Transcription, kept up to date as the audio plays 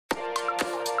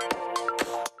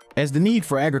As the need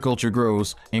for agriculture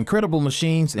grows, incredible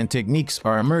machines and techniques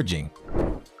are emerging.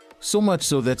 So much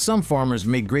so that some farmers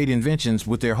make great inventions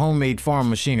with their homemade farm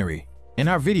machinery. In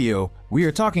our video, we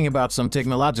are talking about some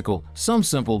technological, some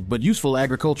simple but useful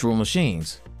agricultural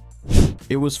machines.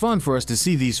 It was fun for us to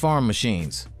see these farm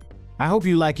machines. I hope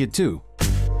you like it too.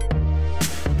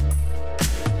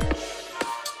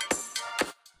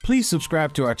 Please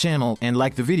subscribe to our channel and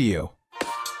like the video.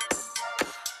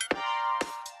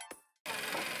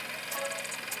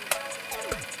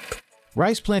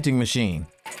 Rice planting machine.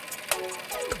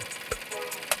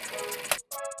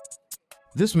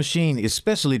 This machine is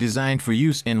specially designed for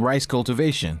use in rice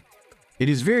cultivation. It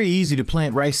is very easy to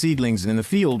plant rice seedlings in the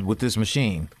field with this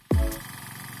machine.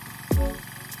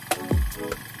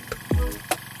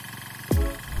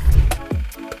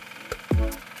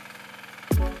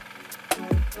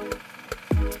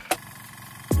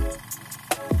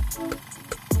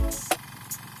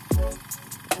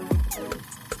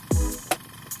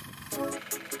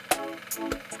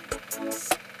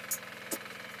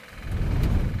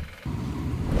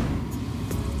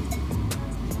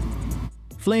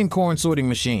 Flame corn sorting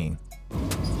machine.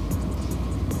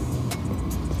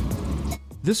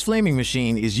 This flaming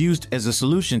machine is used as a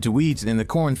solution to weeds in the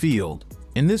corn field.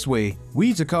 In this way,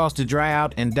 weeds are caused to dry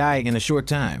out and die in a short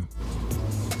time.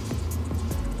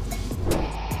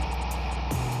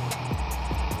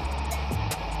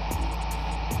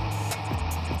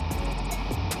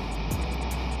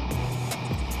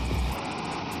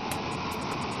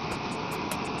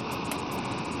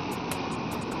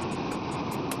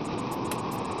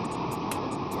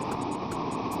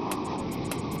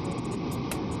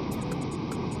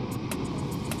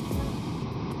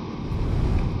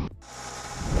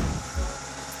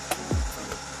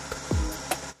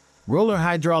 Roller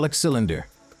hydraulic cylinder.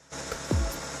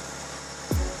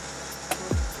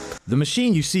 The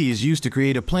machine you see is used to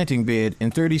create a planting bed in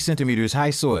 30 centimeters high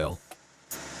soil.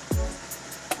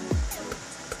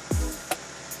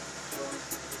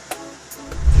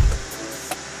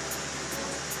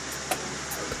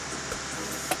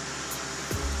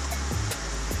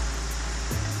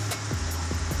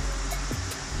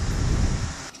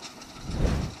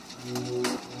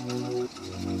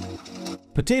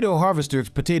 Potato harvester's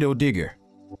potato digger.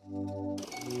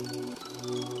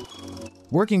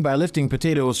 Working by lifting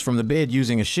potatoes from the bed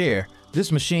using a share,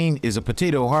 this machine is a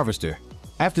potato harvester.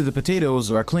 After the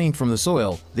potatoes are cleaned from the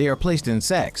soil, they are placed in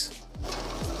sacks.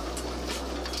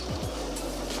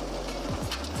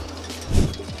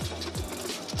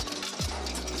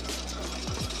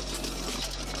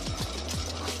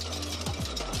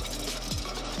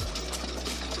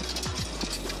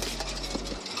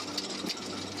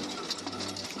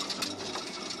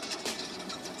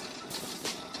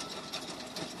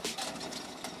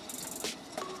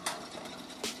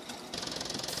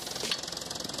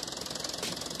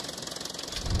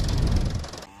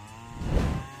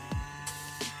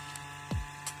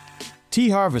 Tea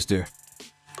harvester.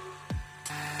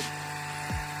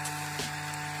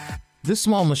 This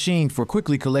small machine for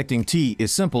quickly collecting tea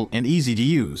is simple and easy to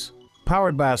use.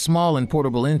 Powered by a small and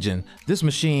portable engine, this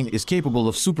machine is capable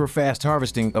of super fast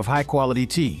harvesting of high quality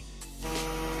tea.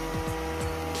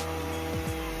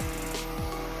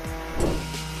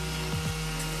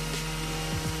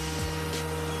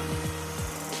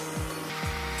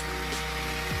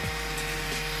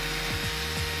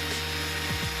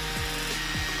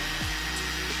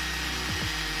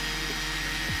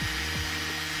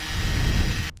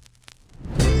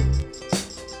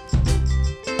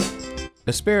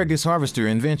 Asparagus harvester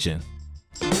invention.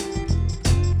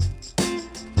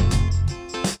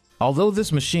 Although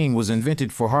this machine was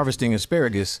invented for harvesting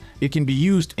asparagus, it can be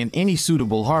used in any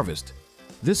suitable harvest.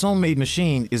 This homemade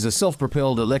machine is a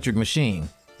self-propelled electric machine.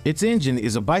 Its engine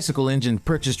is a bicycle engine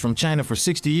purchased from China for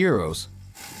 60 euros.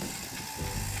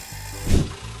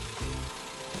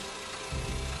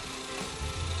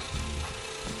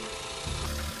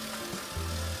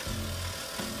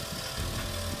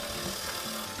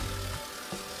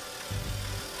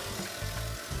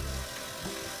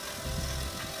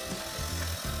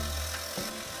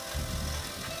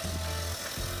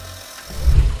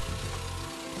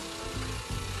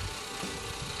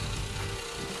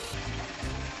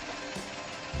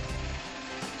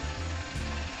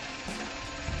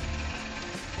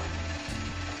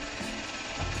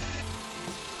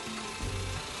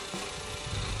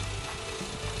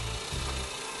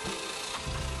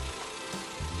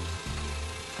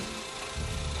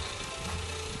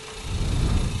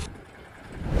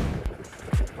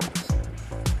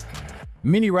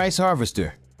 Mini rice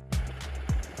harvester.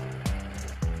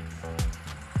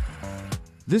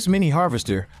 This mini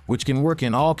harvester, which can work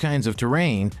in all kinds of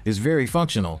terrain, is very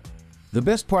functional. The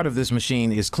best part of this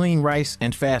machine is clean rice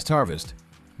and fast harvest.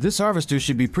 This harvester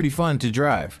should be pretty fun to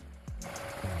drive.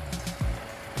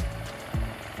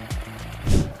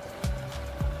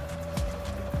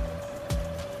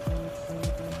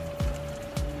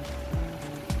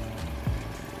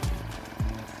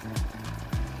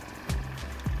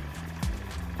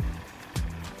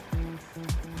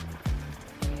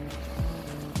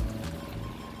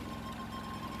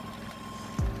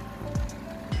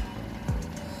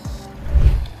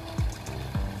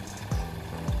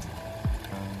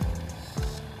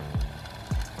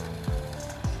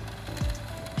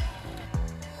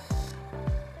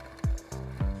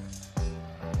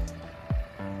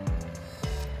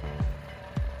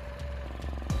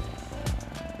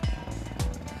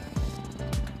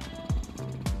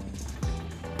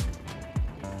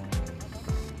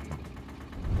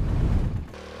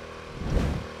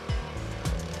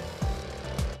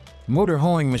 Motor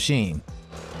hoeing machine.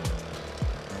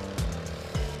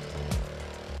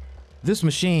 This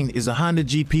machine is a Honda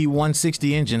GP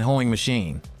 160 engine hoeing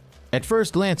machine. At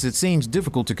first glance it seems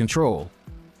difficult to control.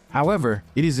 However,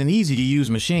 it is an easy to use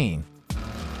machine.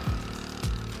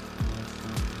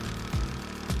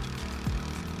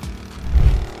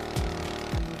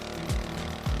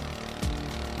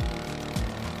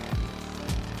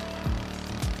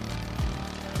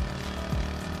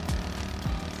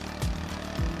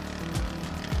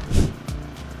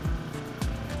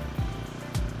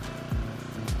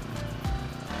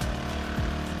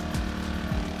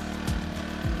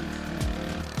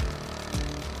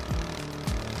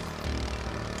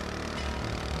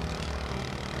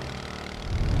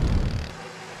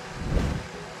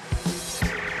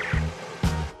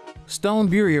 Stone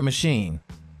Burrier machine.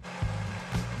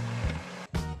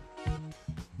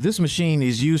 This machine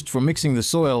is used for mixing the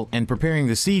soil and preparing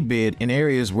the seed bed in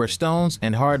areas where stones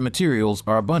and hard materials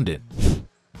are abundant.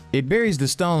 It buries the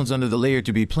stones under the layer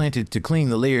to be planted to clean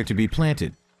the layer to be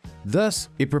planted. Thus,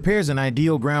 it prepares an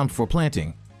ideal ground for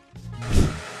planting.